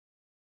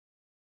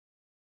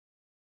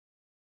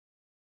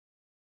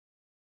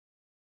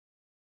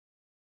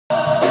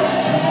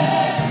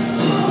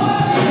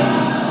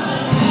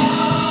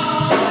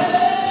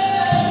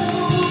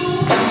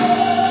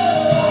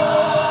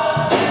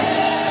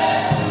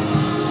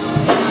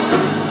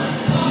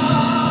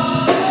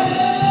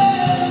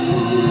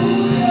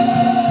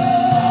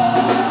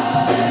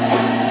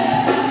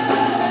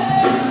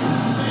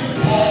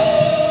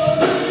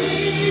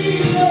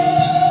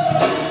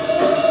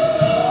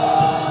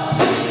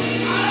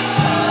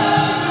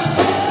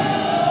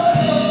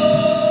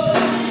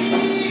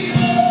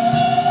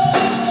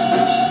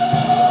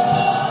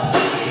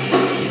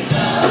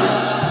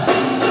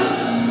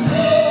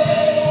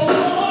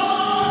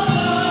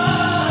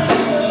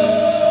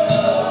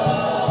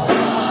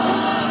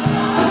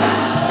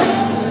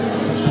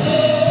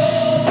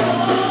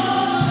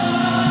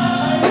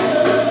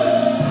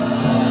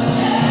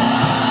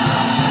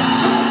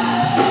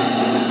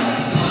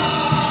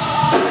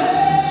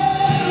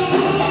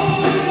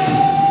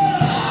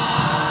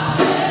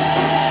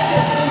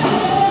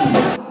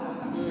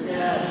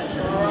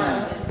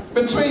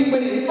between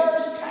when he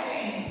first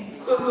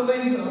came, Sister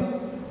Lisa,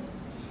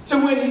 to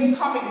when he's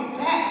coming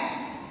back.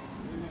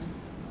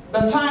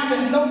 The time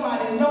that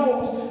nobody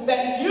knows,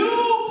 that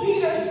you,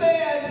 Peter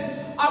says,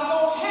 are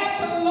going to have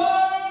to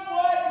learn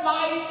what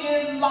life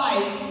is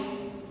like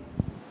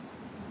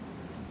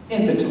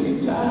in between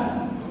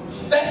time.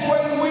 That's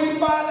where we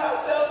find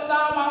ourselves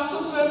now, my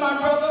sister and my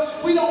brother.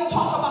 We don't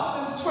talk about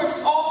this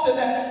twixt often,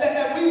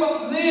 that we must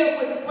live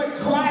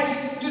with Christ,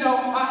 in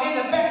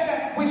the fact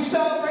that we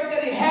celebrate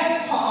that he has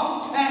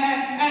come,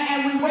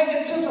 and we wait in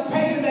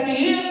anticipation that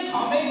he is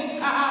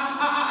coming,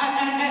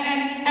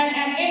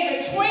 and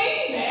in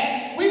between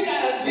that, we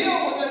got to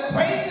deal with the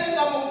craziness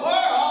of a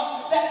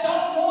world that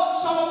don't want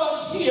some of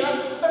us here,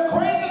 the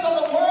craziness of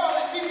the world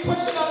that keep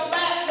pushing us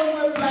back when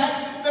we're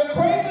black, the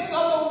craziness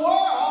of the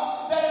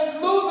world that is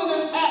losing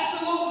its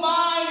absolute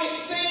mind. It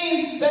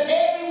seems that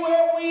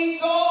everywhere we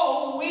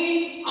go,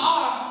 we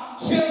are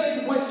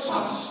dealing with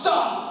some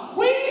stuff.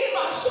 We,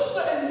 my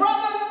sister and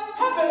brother,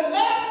 have been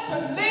left to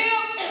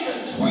live in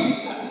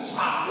between the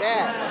time.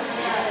 Yes.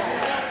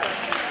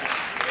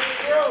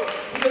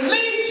 We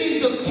believe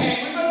Jesus came.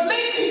 We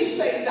believe he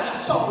saved our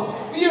soul.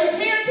 You're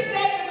here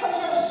today because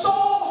your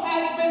soul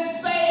has been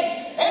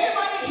saved.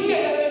 Everybody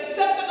here that has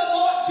accepted the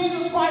Lord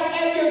Jesus Christ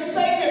as your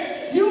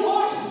Savior, you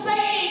are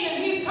saved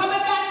and he's coming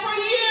back for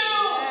you.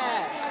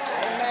 Yes.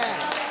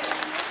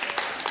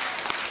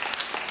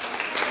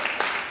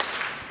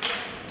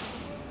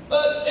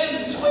 But in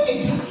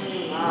between time,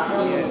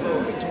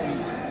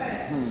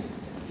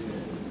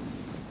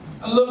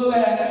 I looked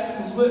at, I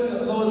was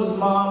with Lois's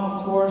mom,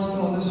 of course,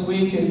 doing this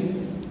week,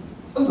 and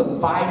this is a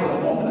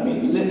vibrant woman. I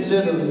mean,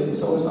 literally,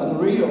 so it's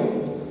unreal.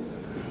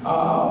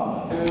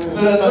 So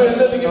as we're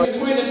living in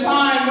between the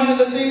time, one of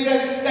the things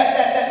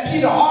that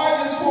Peter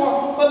argues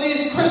for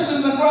these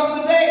Christians and for us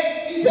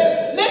today, he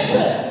said,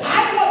 listen,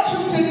 I want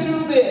you to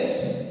do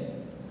this.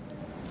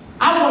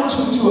 I want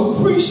you to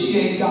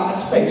appreciate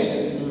God's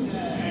patience.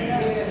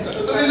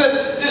 So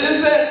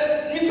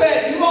he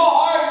said, you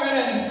all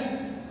arguing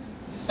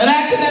and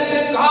acting as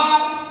if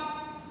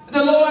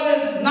the Lord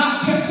has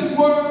not kept his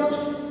word.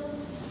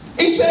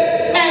 He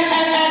said,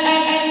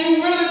 and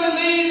you really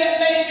believe that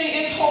maybe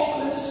it's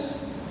hopeless.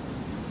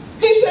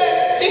 He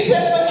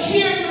said, but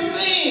here's the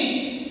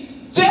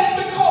thing. Just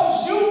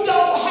because you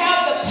don't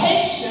have the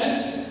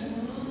patience,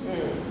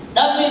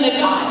 doesn't mean that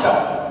God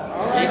don't.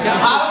 I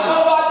don't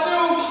know about you.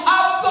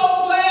 I'm so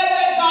glad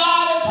that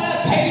God has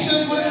had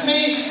patience with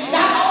me,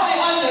 not only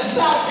under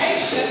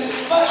salvation,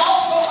 but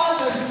also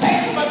under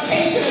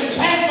sanctification and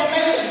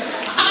transformation.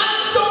 I'm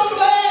so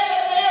glad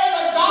that there is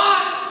a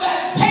God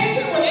that's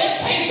patient with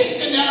impatience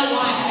and never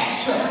want to have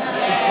church.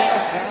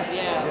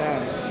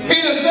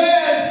 Peter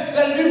says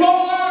that if you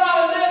won't learn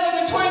how to live in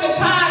between the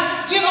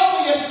time, get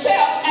over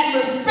yourself and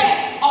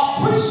respect,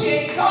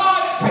 appreciate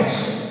God's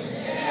patience.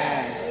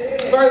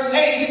 Verse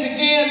 8, he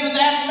begins with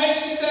the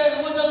affirmation. He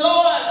says, with the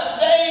Lord, a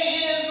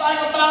day is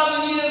like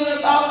 1,000 years, and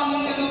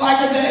 1,000 years is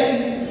like a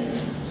day.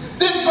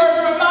 This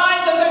verse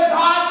reminds us that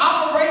God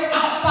operates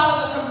outside of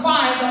the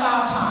confines of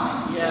our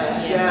time.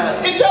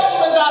 It tells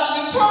us that God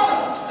is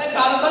eternal, that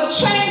God is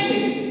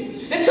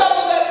unchanging. It tells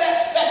us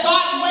that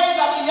God's ways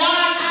are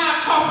beyond our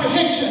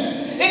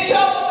comprehension. It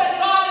tells us that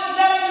God is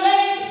never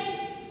late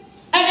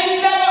and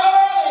he's never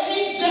early.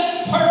 He's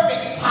just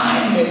perfect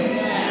timing.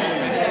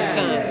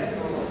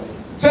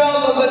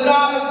 Tells us that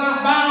God is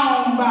not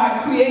bound by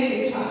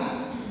created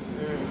time.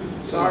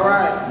 It's all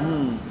right.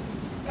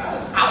 God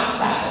is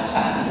outside of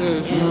time.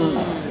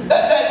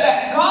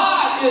 That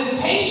God is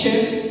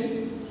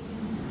patient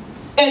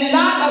and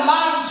not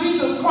allowing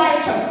Jesus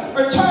Christ to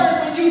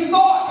return when you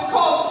thought,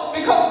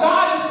 because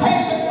God is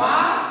patient.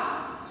 Why?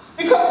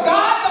 Because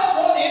God don't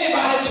want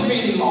anybody to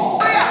be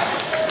lost.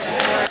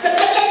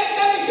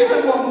 Let me give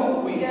it one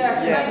more week.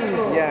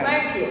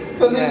 Thank you.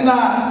 Because he's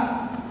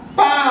not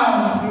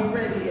bound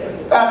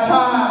by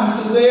time,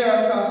 says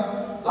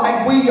Erica,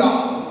 like we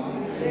are.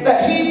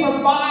 That he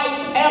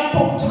provides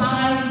ample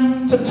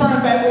time to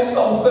turn back. We're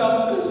so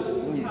selfish.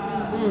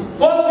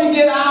 Once we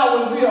get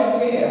ours, we don't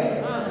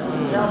care.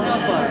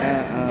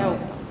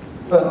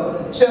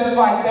 But just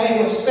like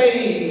they were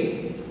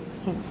saved,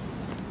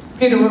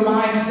 Peter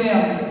reminds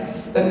them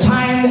the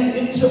time that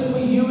it took for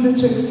you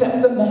to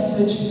accept the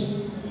message.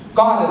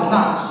 God is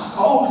not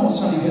slow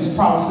concerning his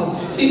promises.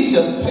 He's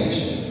just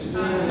patient.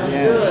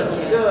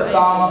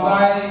 Psalm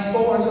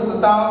 94 says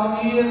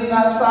 1,000 years and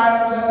not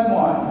silence as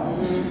one.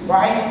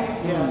 Right?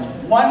 Yes.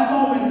 One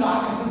moment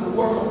God can do the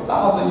work of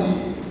 1,000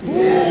 years.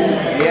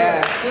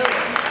 Yes.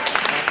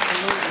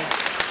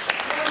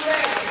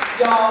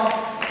 Y'all,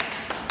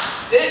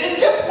 in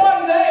just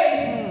one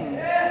day,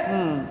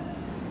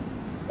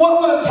 what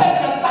would have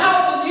taken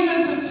 1,000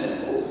 years to do?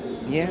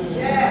 Yes.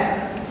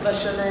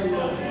 Bless your name,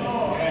 Lord.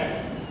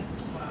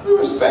 We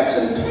respect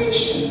his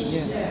patience.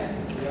 Yes.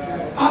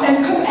 And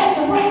because at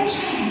the right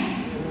time,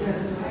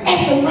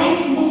 at the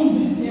right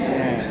moment,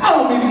 I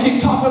don't mean to keep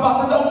talking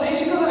about the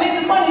donation because it ain't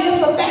the money, it's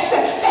the fact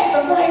that at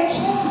the right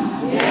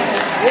time.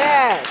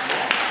 Yes.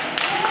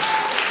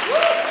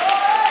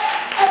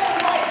 At the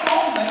right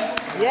moment.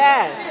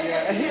 Yes.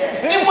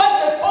 It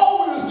wasn't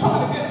before we was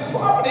trying to get the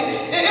property.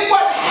 It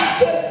wasn't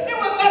after. It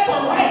was at the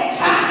right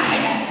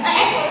time,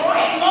 at the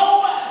right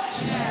moment.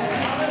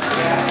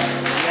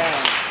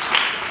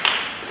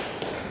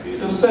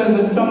 Peter says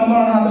if you're going to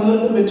learn how to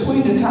live in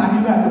between the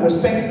time, you have to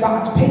respect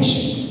God's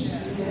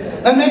patience.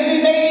 And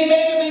maybe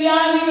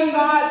beyond even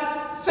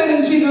God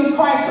sending Jesus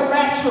Christ to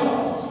rapture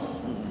us.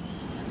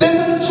 This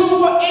is true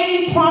for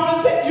any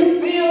promise that you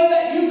feel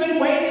that you've been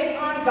waiting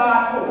on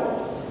God for.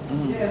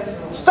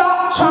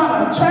 Stop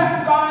trying to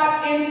trap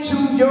God into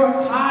your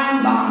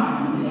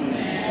timeline.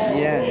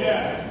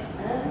 Yes.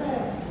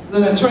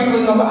 In a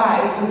twinkling of an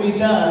eye, it could be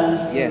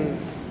done.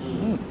 Yes.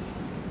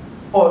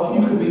 Or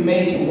you could be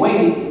made to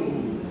wait.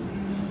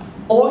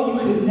 Or you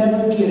could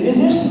never get it. Is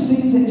there some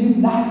things that you've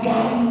not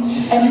gotten?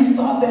 And you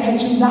thought that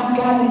had you not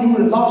gotten it, you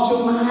would have lost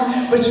your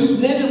mind? But you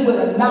living with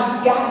a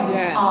not gotten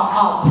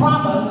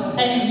promise,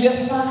 and you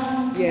just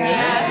fine?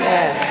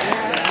 Yes.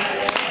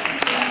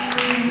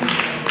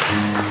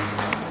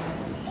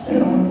 You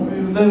know,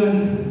 we're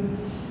living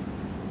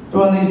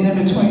during these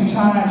in-between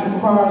times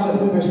requires that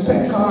we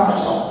respect God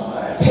so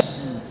much.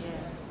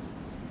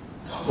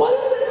 What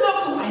does it look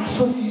like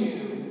for you?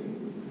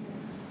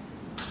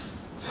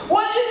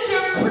 What is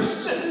your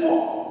Christian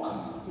walk?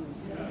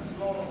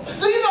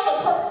 Do you know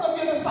the purpose of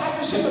your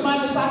discipleship and my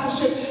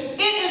discipleship?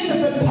 It is to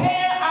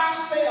prepare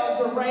ourselves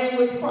to reign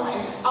with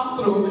Christ. I'm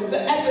through. At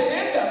the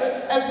end of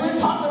it, as we're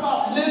talking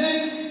about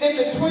living in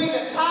between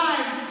the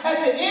time,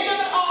 at the end of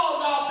it all,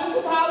 God, this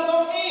is how it's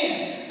going to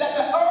end. That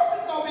the earth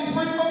is going to be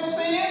free from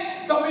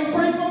sin, going to be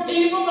free from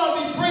evil,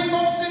 going to be free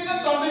from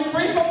sickness, going to be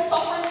free from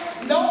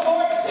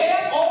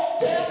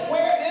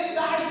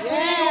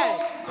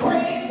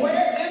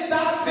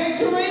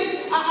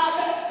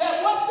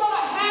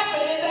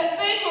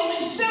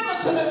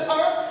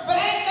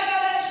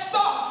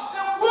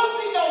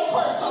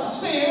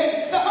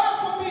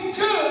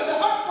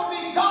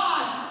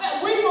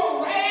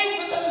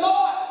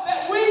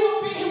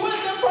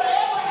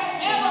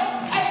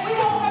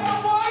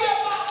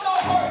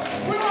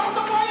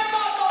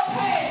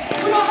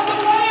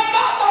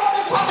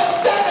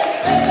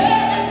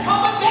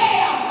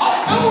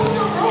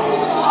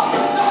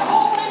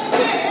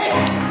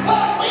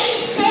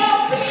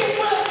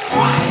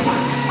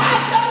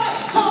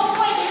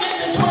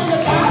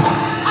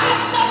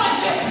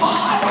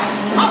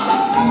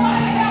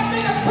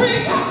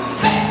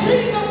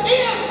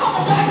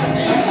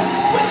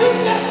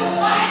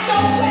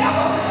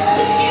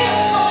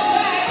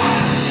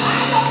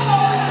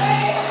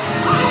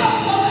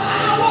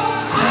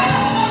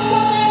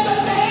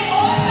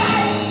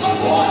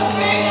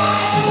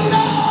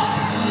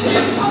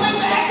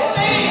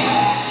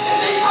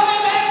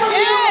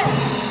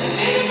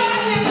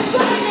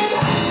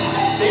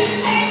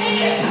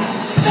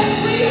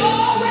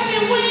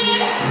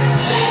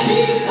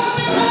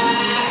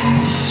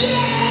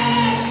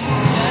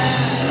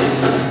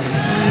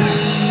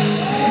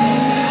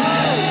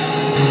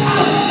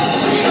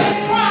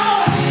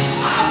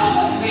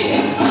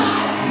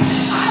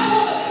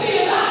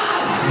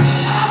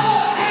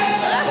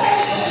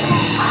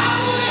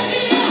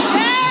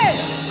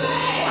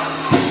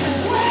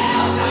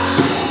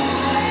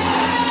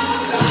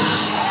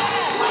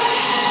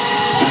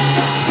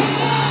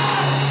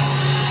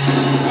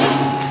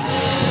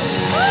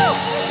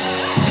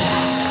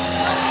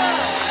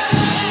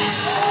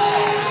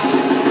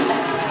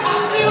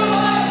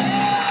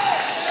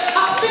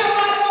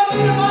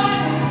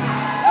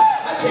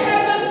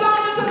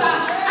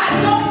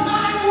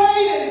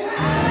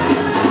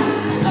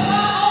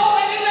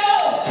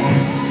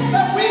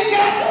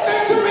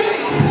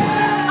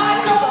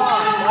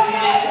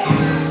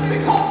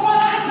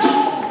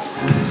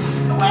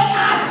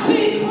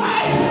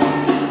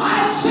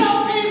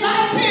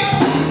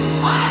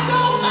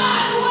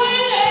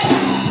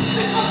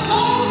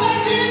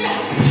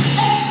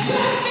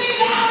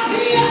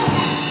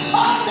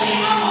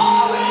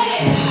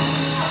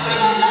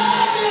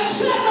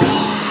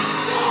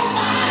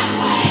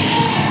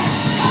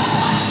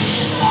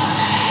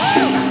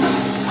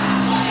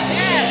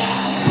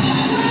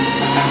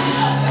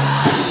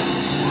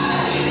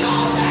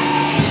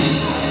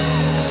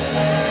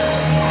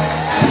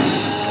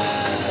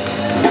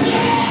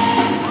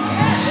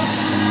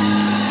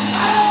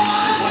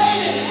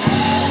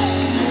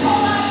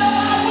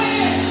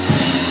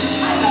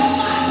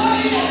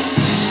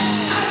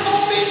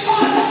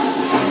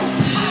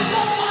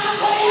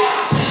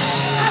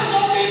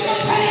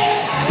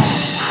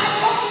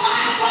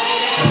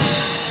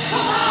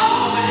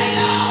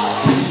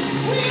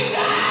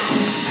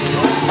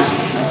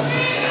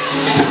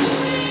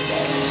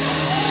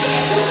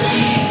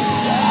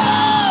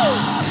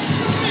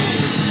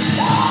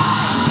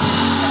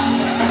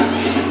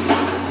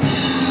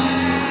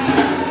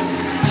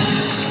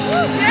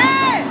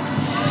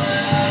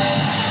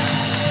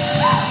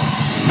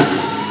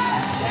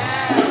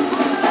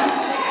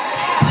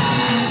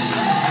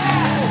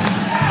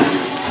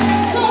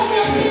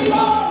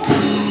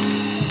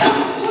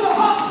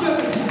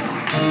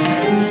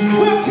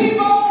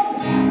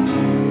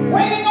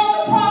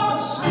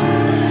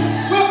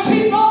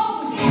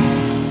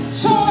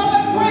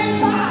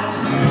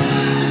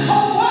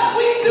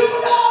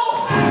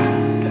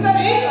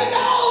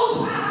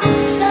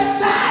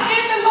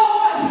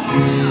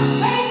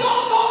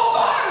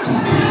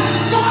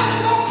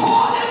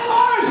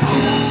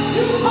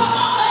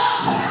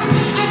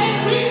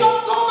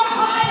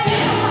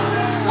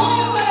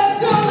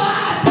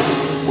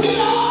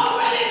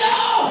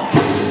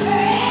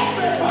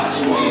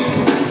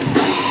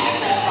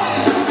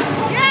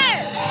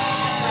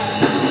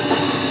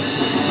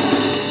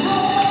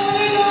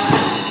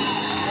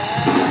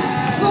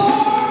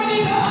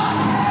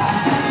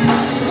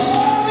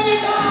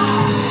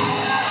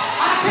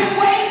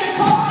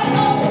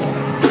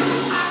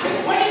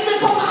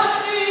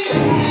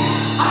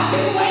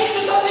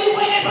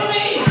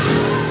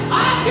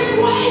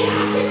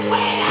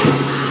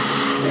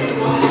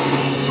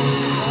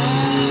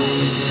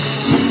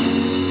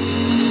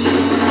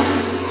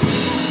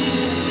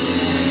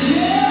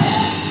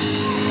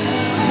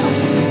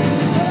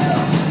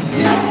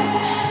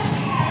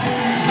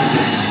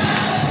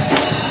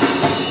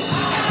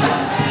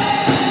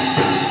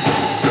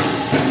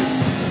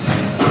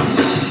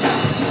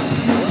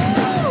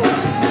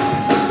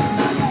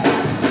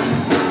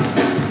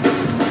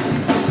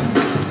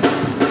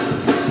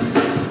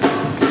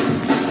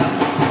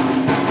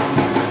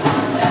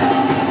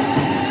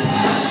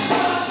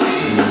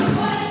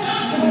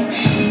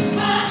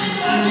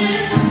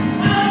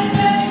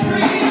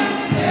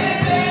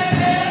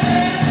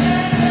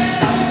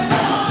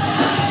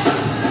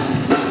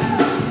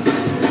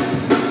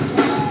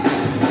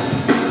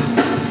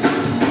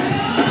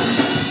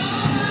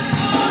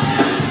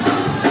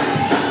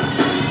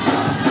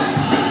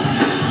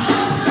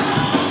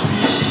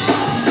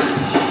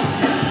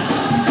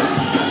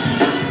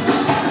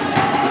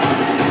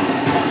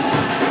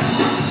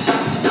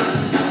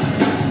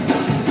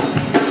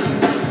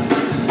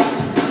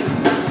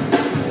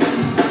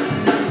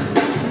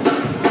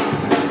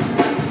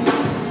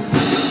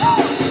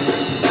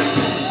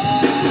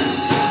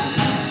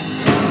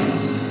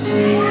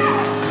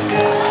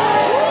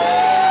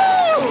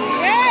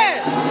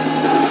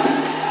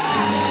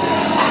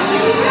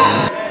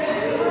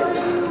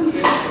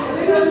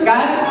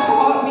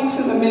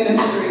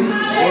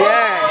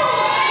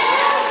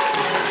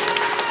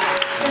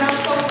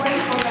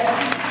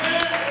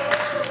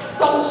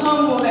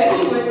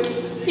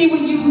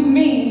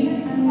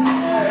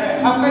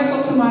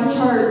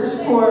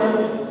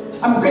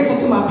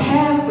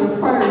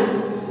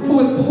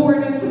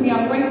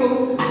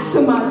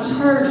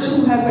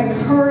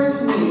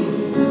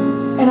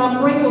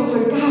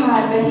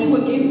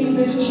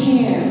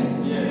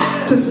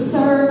chance to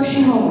serve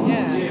Him.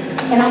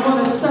 And I'm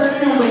going to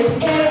serve Him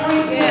with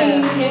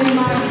everything in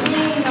my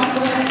being. I'm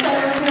going to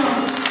serve Him.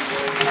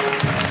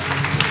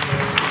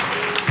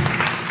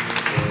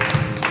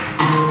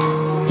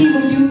 He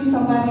will use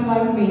somebody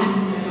like me.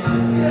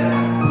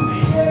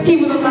 He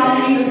will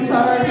allow me to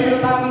serve. He will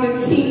allow me to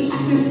teach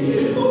His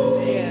people.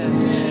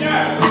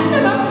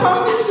 And I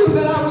promise you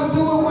that I will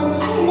do it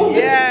with humbleness.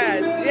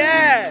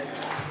 Yes.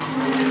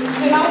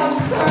 And I will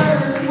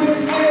serve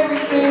with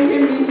everything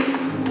in me.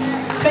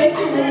 Thank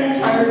you, Room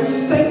Church.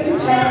 Thank you,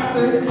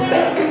 Pastor.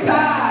 Thank you,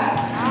 God.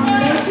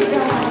 Thank you,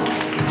 God.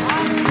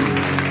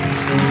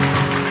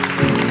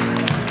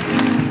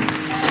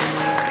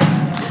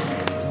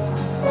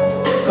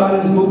 God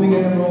is moving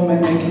in the room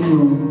and making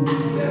room.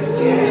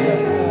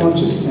 Won't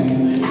you